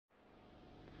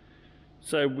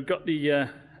So we got the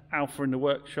Alfa in the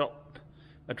workshop.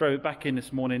 I drove it back in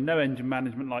this morning. No engine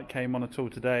management light came on at all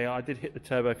today. I did hit the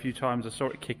turbo a few times. I saw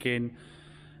it kick in.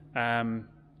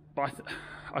 But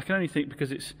I can only think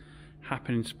because it's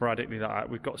happening sporadically like that,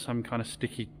 we've got some kind of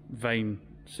sticky vein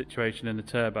situation in the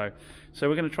turbo. So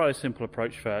we're going to try a simple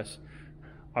approach first.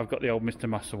 I've got the old Mr.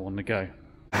 Muscle on the go.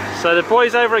 So the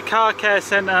boys over at Car Care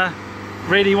Centre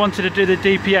really wanted to do the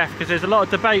DPF because there's a lot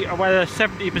of debate on whether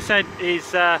 70%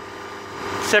 is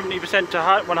 70% to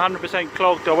 100%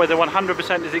 clogged, or whether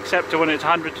 100% is acceptable and it's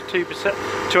 100 to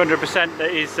 200%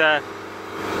 that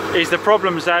is the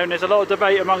problem zone. There's a lot of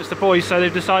debate amongst the boys, so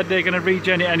they've decided they're going to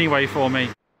regen it anyway for me.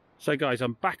 So guys,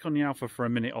 I'm back on the Alfa for a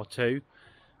minute or two.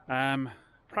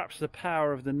 Perhaps the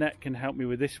power of the net can help me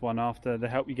with this one after the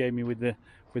help you gave me with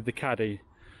the caddy.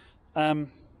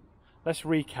 Let's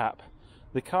recap.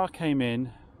 The car came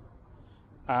in,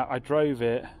 I drove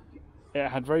it, it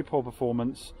had very poor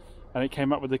performance, and it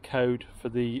came up with the code for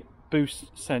the boost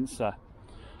sensor.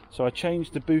 So I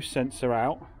changed the boost sensor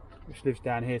out, which lives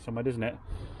down here somewhere, doesn't it?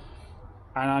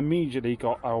 And I immediately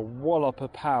got a wallop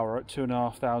of power at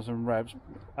 2,500 revs.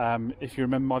 If you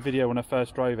remember my video when I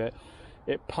first drove it,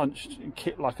 it punched and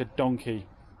kicked like a donkey.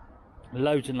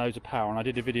 Loads and loads of power, and I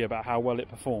did a video about how well it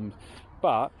performed.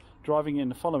 But driving in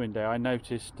the following day, I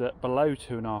noticed that below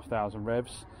 2,500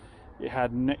 revs, it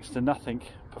had next to nothing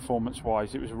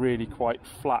performance-wise. It was really quite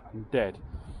flat and dead.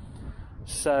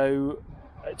 So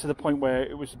to the point where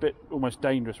it was a bit almost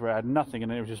dangerous, where I had nothing and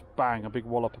then it was just bang, a big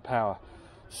wallop of power.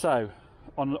 So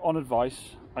on advice,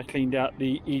 I cleaned out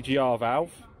the EGR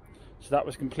valve, so that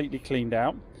was completely cleaned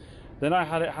out. Then I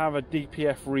had it have a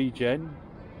DPF regen.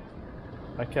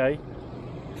 Okay,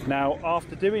 now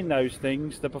after doing those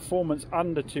things, the performance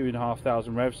under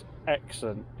 2,500 revs,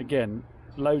 excellent. Again,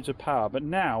 loads of power, but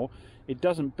now it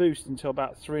doesn't boost until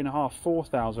about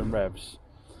 3,500–4,000 revs.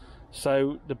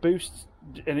 So the boost,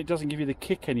 and it doesn't give you the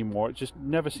kick anymore. It just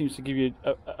never seems to give you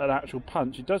an actual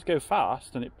punch. It does go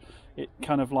fast, and it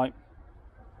kind of like,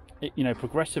 it, you know,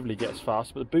 progressively gets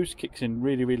fast, but the boost kicks in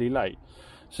really, really late.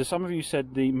 So some of you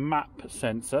said the map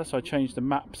sensor, so I changed the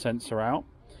map sensor out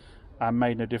and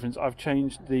made no difference. I've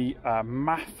changed the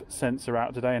MAF sensor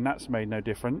out today, and that's made no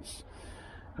difference.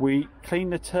 We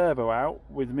cleaned the turbo out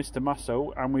with Mr.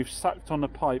 Muscle, and we've sucked on the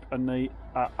pipe, and the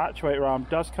actuator arm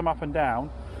does come up and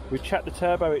down. We've checked the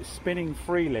turbo, it's spinning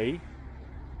freely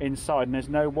inside and there's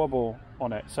no wobble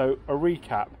on it. So a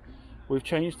recap, we've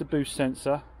changed the boost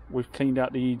sensor, we've cleaned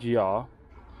out the EGR,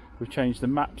 we've changed the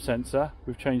map sensor,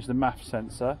 we've changed the MAF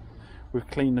sensor, we've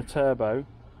cleaned the turbo,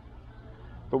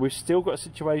 but we've still got a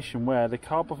situation where the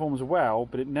car performs well,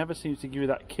 but it never seems to give you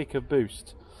that kick of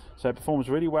boost. So it performs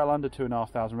really well under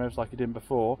 2,500 revs like it did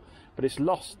before, but it's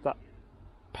lost that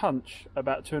punch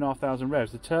about 2,500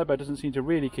 revs. The turbo doesn't seem to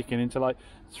really kick in until like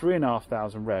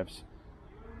 3,500 revs.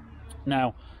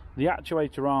 Now, the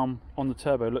actuator arm on the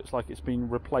turbo looks like it's been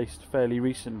replaced fairly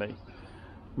recently.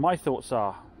 My thoughts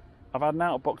are, I've had an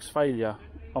out-of-box failure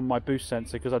on my boost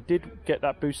sensor, because I did get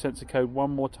that boost sensor code one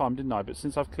more time, didn't I? But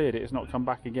since I've cleared it, it's not come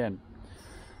back again.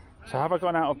 So have I got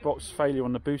an out-of-box failure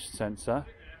on the boost sensor,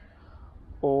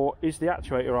 or is the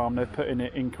actuator arm they're putting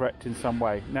it incorrect in some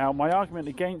way? Now, my argument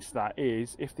against that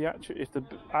is, if the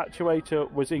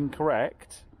actuator was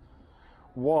incorrect,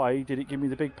 why did it give me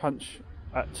the big punch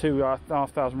at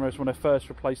 2,500 revs when I first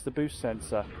replaced the boost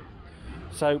sensor?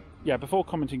 So yeah, before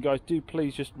commenting, guys, do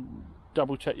please just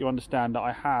double check you understand that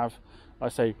I have,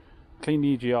 like I say, cleaned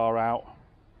the EGR out,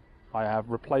 I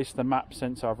have replaced the map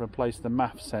sensor, I've replaced the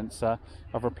MAF sensor,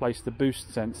 I've replaced the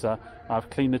boost sensor, I've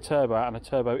cleaned the turbo out, and the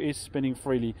turbo is spinning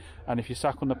freely, and if you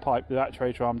suck on the pipe, the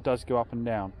actuator arm does go up and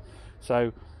down.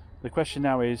 So the question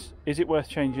now is it worth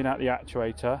changing out the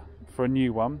actuator for a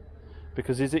new one?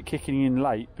 Because is it kicking in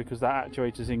late because that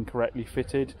actuator is incorrectly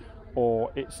fitted,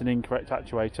 or it's an incorrect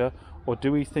actuator, or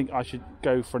do we think I should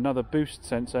go for another boost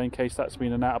sensor in case that's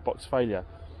been an out-of-box failure?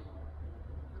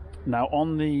 Now,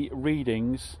 on the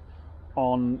readings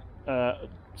on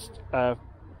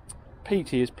Pete,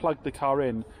 has plugged the car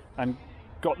in and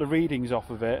got the readings off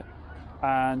of it,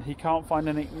 and he can't find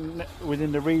anything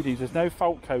within the readings. There's no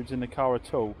fault codes in the car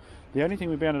at all. The only thing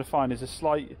we'll be able to find is a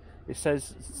slight, it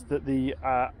says that the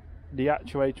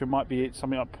actuator might be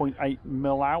something like 0.8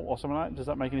 mil out or something like that. Does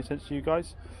that make any sense to you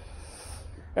guys?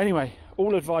 Anyway,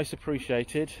 all advice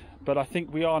appreciated, but I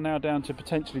think we are now down to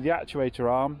potentially the actuator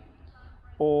arm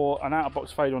or an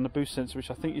out-of-box failure on the boost sensor,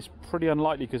 which I think is pretty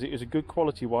unlikely because it is a good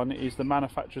quality one. It is the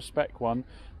manufacturer spec one.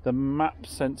 The map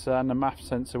sensor and the MAF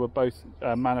sensor were both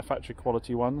manufacturer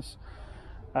quality ones.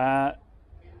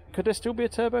 could there still be a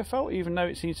turbo fault, even though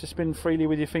it seems to spin freely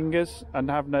with your fingers and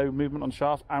have no movement on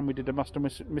shaft, and we did a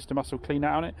Mr. Muscle clean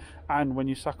out on it, and when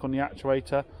you suck on the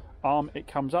actuator arm it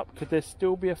comes up? Could there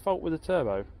still be a fault with the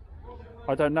turbo?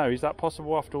 I don't know. Is that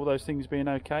possible after all those things being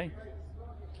okay?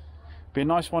 Be a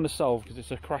nice one to solve because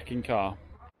it's a cracking car.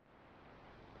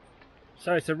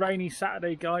 So it's a rainy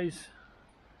Saturday, guys.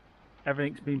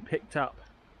 Everything's been picked up.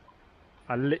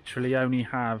 I literally only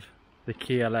have the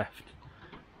Kia left.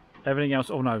 Everything else,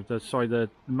 oh no, sorry, the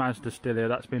Mazda still here.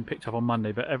 That's been picked up on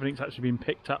Monday, but everything's actually been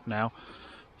picked up now.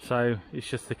 So it's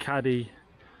just the Caddy,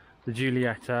 the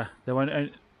Giulietta,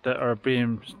 that are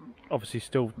being obviously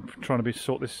still trying to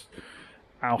sort this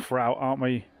Alfa out, aren't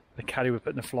we? The Caddy we're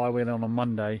putting the flywheel on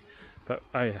Monday, but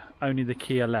oh yeah, only the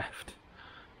Kia left.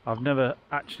 I've never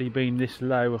actually been this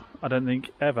low, I don't think,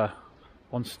 ever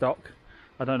on stock.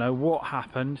 I don't know what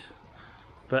happened,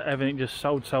 but everything just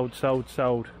sold.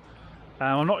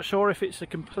 I'm not sure if it's a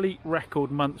complete record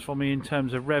month for me in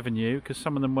terms of revenue, because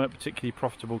some of them weren't particularly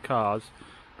profitable cars,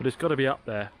 but it's got to be up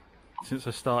there since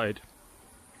I started.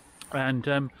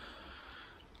 And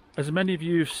as many of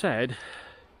you have said,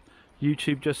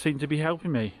 YouTube just seemed to be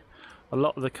helping me. A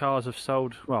lot of the cars have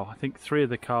sold, well, I think 3 of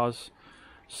the cars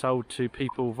sold to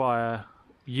people via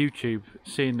YouTube,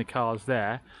 seeing the cars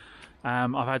there.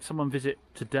 I've had someone visit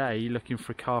today looking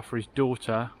for a car for his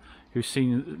daughter, who's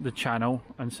seen the channel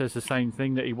and says the same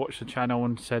thing, that he watched the channel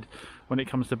and said, when it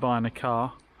comes to buying a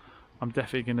car, I'm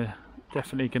definitely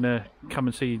gonna come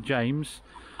and see James.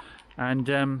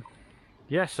 And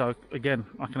yeah, so again,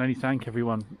 I can only thank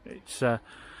everyone. It's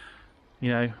you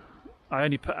know, I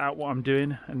only put out what I'm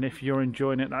doing, and if you're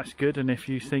enjoying it, that's good. And if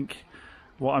you think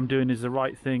what I'm doing is the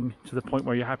right thing to the point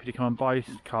where you're happy to come and buy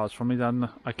cars from me, then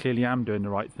I clearly am doing the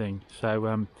right thing.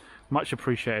 So much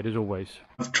appreciated as always.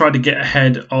 I've tried to get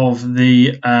ahead of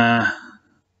the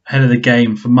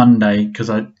game for Monday, because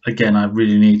I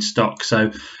really need stock.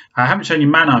 So I haven't shown you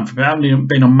Mannheim for a bit. I haven't even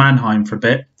been on Mannheim for a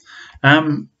bit.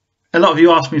 A lot of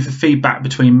you asked me for feedback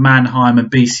between Mannheim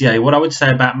and BCA. What I would say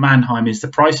about Mannheim is the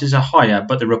prices are higher,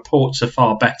 but the reports are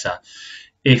far better.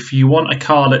 If you want a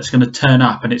car that's going to turn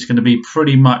up and it's going to be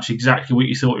pretty much exactly what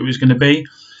you thought it was going to be,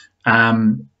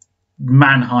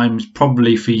 Mannheim's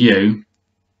probably for you.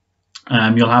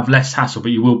 You'll have less hassle,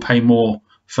 but you will pay more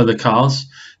for the cars.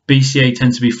 BCA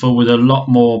tends to be full with a lot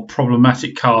more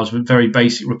problematic cars with very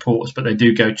basic reports, but they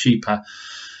do go cheaper.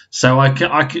 So I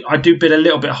do bid a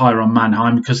little bit higher on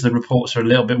Mannheim because the reports are a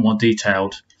little bit more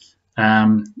detailed.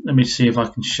 Let me see if I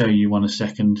can show you one a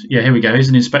second. Yeah, here we go. Here's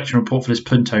an inspection report for this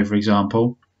Punto, for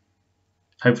example.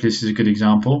 Hopefully this is a good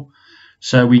example.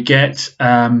 So we get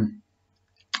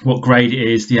what grade it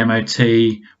is, the MOT,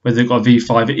 whether they've got a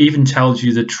V5. It even tells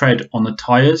you the tread on the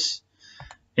tyres.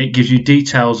 It gives you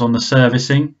details on the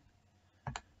servicing.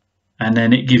 And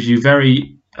then it gives you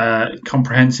very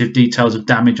comprehensive details of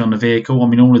damage on the vehicle. I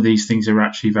mean, all of these things are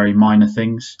actually very minor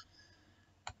things,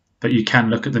 but you can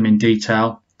look at them in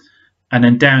detail. And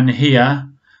then down here,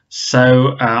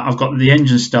 so I've got the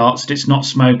engine starts, it's not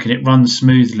smoking, it runs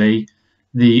smoothly.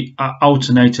 The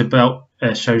alternator belt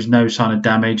shows no sign of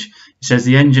damage. It says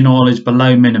the engine oil is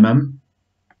below minimum,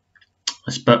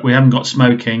 but we haven't got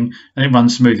smoking, and it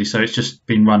runs smoothly, so it's just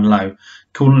been run low.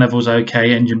 Coolant level's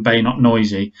okay, engine bay not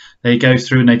noisy. They go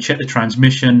through and they check the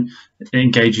transmission. It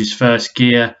engages first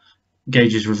gear,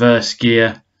 engages reverse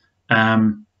gear.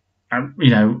 You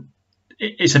know,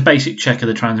 it's a basic check of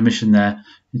the transmission there.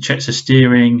 It checks the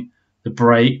steering, the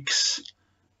brakes,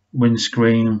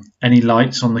 windscreen, any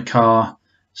lights on the car,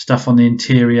 stuff on the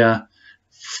interior.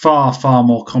 Far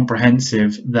more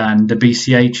comprehensive than the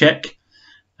BCA check.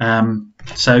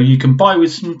 So you can buy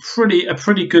with a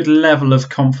pretty good level of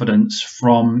confidence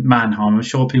from Mannheim. I'm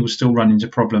sure people still run into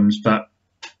problems, but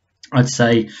I'd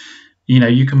say, you know,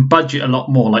 you can budget a lot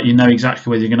more. Like, you know exactly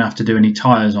whether you're going to have to do any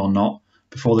tyres or not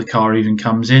before the car even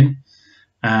comes in.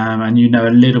 And you know a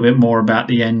little bit more about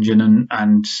the engine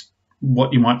and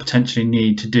what you might potentially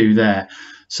need to do there.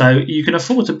 So you can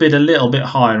afford to bid a little bit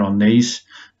higher on these,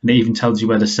 and it even tells you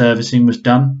where the servicing was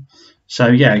done. So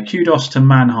yeah, kudos to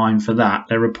Mannheim for that.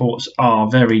 Their reports are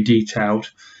very detailed.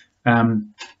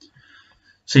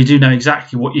 So you do know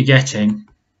exactly what you're getting.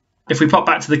 If we pop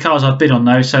back to the cars I've bid on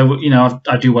though, so you know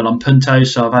I do well on Punto,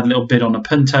 so I've had a little bid on a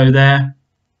Punto there.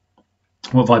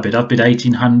 What have I bid? I've bid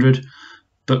 1800.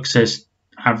 Book says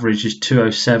average is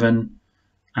 207,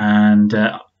 and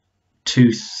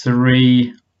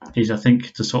 23 is, I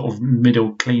think, the sort of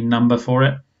middle clean number for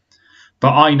it.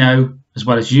 But I know as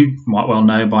well as you might well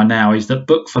know by now, is that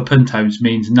book for Puntos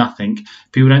means nothing.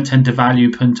 People don't tend to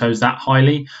value Puntos that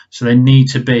highly, so they need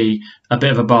to be a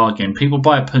bit of a bargain. People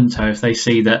buy a Punto if they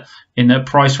see that in the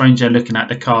price range they're looking at,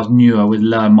 the car's newer with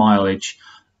lower mileage.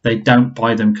 They don't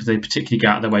buy them because they particularly go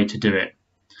out of their way to do it.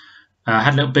 I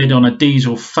had a little bid on a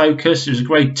diesel Focus. It was a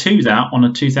grade 2 that on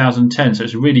a 2010, so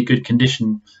it's a really good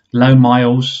condition, low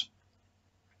miles.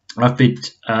 I've bid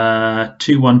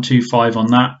 2125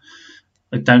 on that.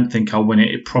 I don't think I'll win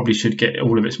it. It probably should get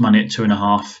all of its money at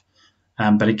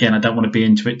 2.5. But again, I don't want to be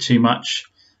into it too much.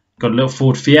 Got a little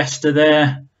Ford Fiesta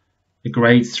there, a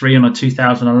grade 3 on a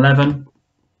 2011.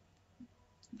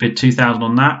 Bid 2,000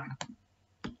 on that.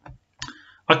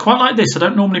 I quite like this. I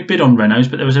don't normally bid on Renaults,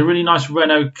 but there was a really nice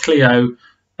Renault Clio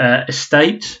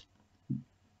Estate,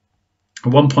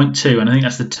 1.2, and I think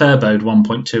that's the turboed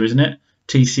 1.2, isn't it?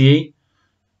 TCE.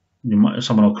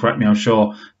 Someone will correct me, I'm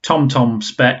sure. TomTom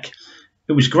spec.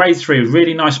 It was grade 3,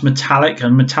 really nice metallic,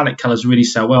 and metallic colours really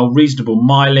sell well. Reasonable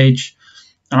mileage,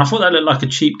 and I thought that looked like a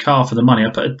cheap car for the money. I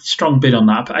put a strong bid on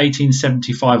that. I put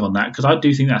 1875 on that because I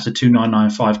do think that's a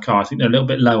 2995 car. I think they're a little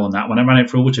bit low on that. When I ran it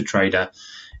for Auto Trader,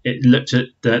 it looked at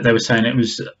they were saying it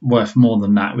was worth more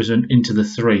than that. It was into the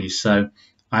threes, so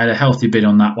I had a healthy bid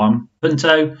on that one.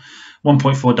 Punto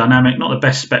 1.4 dynamic, not the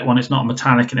best spec one. It's not a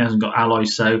metallic and it hasn't got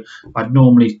alloys, so I'd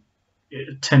normally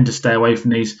tend to stay away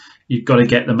from these. You've got to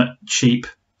get them at cheap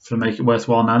to make it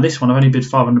worthwhile. Now this one I've only bid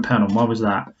 £500 on. Why was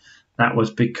that? That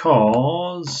was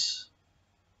because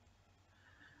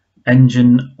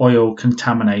engine oil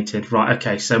contaminated. Right,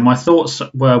 okay, so my thoughts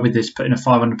were with this, putting a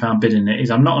 £500 bid in it, is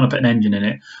I'm not going to put an engine in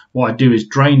it. What I do is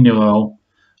drain the oil,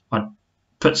 I'd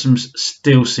put some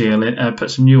steel seal in,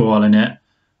 put some new oil in it,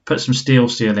 put some steel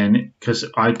seal in it, because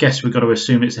I guess we've got to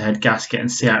assume it's a head gasket,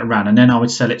 and see how it ran, and then I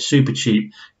would sell it super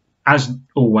cheap, as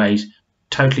always,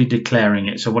 totally declaring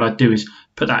it. So what I'd do is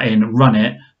put that in, run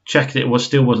it, check that it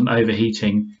still wasn't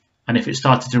overheating, and if it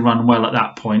started to run well at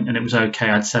that point and it was okay,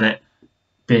 I'd sell it,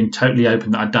 being totally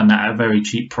open that I'd done that at a very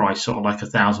cheap price, sort of like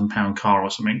 £1,000 car or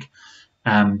something,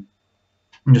 and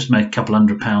just make a couple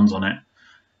 £100 on it.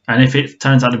 And if it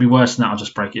turns out to be worse than that, I'll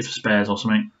just break it for spares or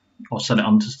something, or sell it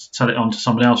on to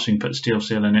somebody else who can put steel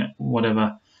seal in it,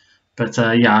 whatever. But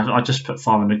yeah, I just put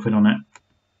 500 quid on it,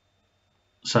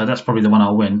 so that's probably the one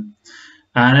I'll win.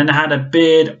 And then I had a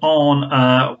bid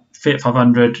on Fiat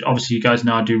 500. Obviously, you guys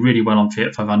know I do really well on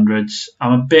Fiat 500s.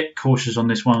 I'm a bit cautious on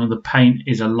this one. The paint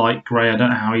is a light grey. I don't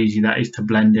know how easy that is to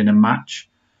blend in and match.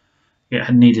 It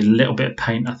had needed a little bit of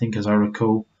paint, I think, as I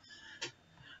recall.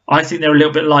 I think they're a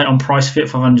little bit light on price. Fiat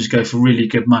 500s go for really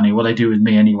good money. Well, they do with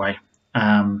me anyway.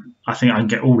 I think I can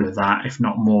get all of that, if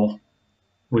not more,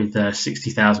 with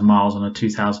 60,000 miles on a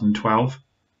 2012.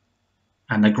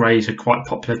 And the greys are quite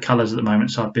popular colours at the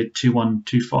moment, so I bid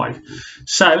 2125.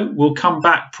 So we'll come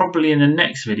back probably in the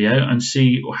next video and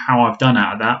see how I've done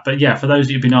out of that. But yeah, for those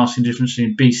that have been asking the difference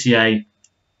between BCA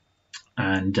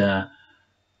and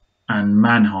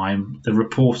Mannheim, the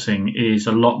reporting is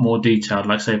a lot more detailed.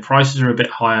 Like I say, prices are a bit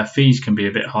higher, fees can be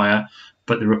a bit higher,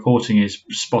 but the reporting is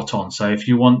spot on. So if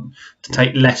you want to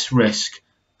take less risk,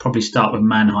 probably start with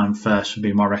Mannheim first would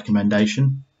be my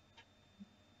recommendation.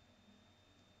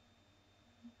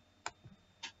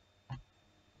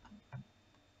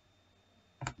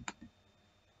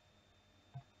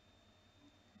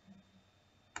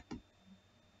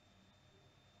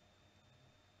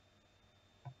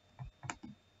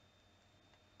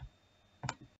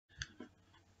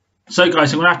 So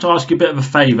guys, I'm going to have to ask you a bit of a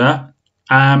favour.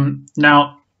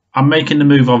 Now, I'm making the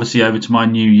move obviously over to my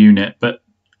new unit, but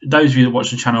those of you that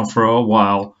watch the channel for a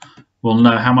while will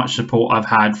know how much support I've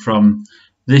had from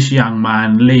this young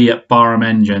man, Lee at Barham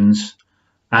Engines.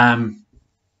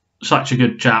 Such a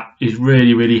good chap. He's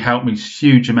really helped me,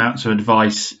 huge amounts of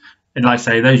advice. And like I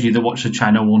say, those of you that watch the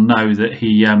channel will know that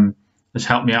he has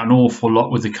helped me out an awful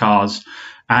lot with the cars.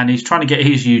 And he's trying to get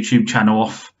his YouTube channel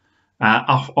off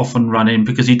and running,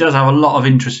 because he does have a lot of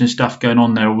interesting stuff going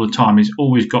on there all the time. He's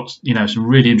always got, you know, some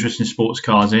really interesting sports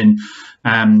cars in,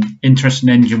 interesting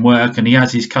engine work, and he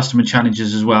has his customer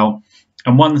challenges as well.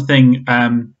 And one thing,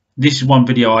 this is one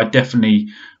video I definitely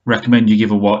recommend you give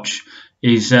a watch,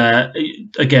 is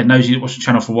again, those of you that watch the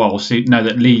channel for a while will know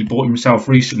that Lee bought himself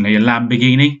recently a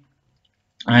Lamborghini.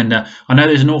 And I know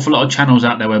there's an awful lot of channels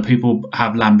out there where people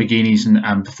have Lamborghinis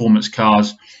and performance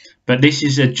cars, but this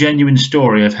is a genuine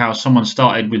story of how someone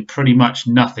started with pretty much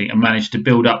nothing and managed to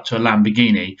build up to a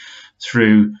Lamborghini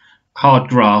through hard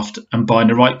graft and buying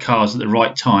the right cars at the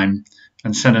right time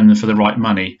and selling them for the right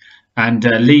money. And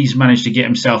Lee's managed to get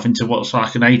himself into what's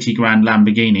like an 80 grand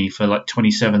Lamborghini for like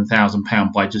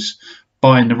 £27,000 by just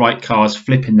buying the right cars,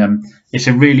 flipping them. It's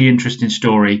a really interesting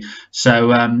story. So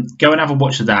go and have a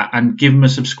watch of that and give him a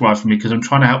subscribe for me, because I'm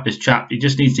trying to help this chap. He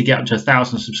just needs to get up to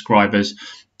 1,000 subscribers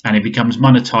and he becomes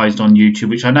monetized on YouTube,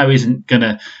 which I know isn't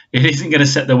gonna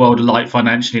set the world alight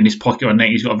financially in his pocket or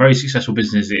anything. He's got a very successful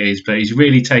business, it is, but he's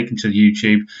really taken to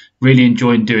YouTube, really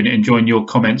enjoying doing it, enjoying your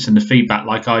comments and the feedback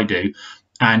like I do.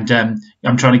 And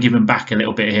I'm trying to give him back a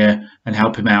little bit here and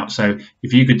help him out. So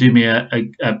if you could do me a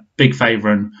big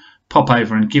favor and pop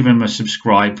over and give him a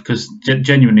subscribe, because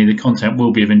genuinely the content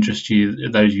will be of interest to you,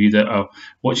 those of you that are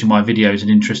watching my videos and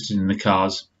interested in the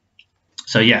cars.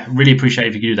 So yeah, really appreciate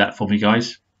if you could do that for me,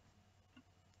 guys.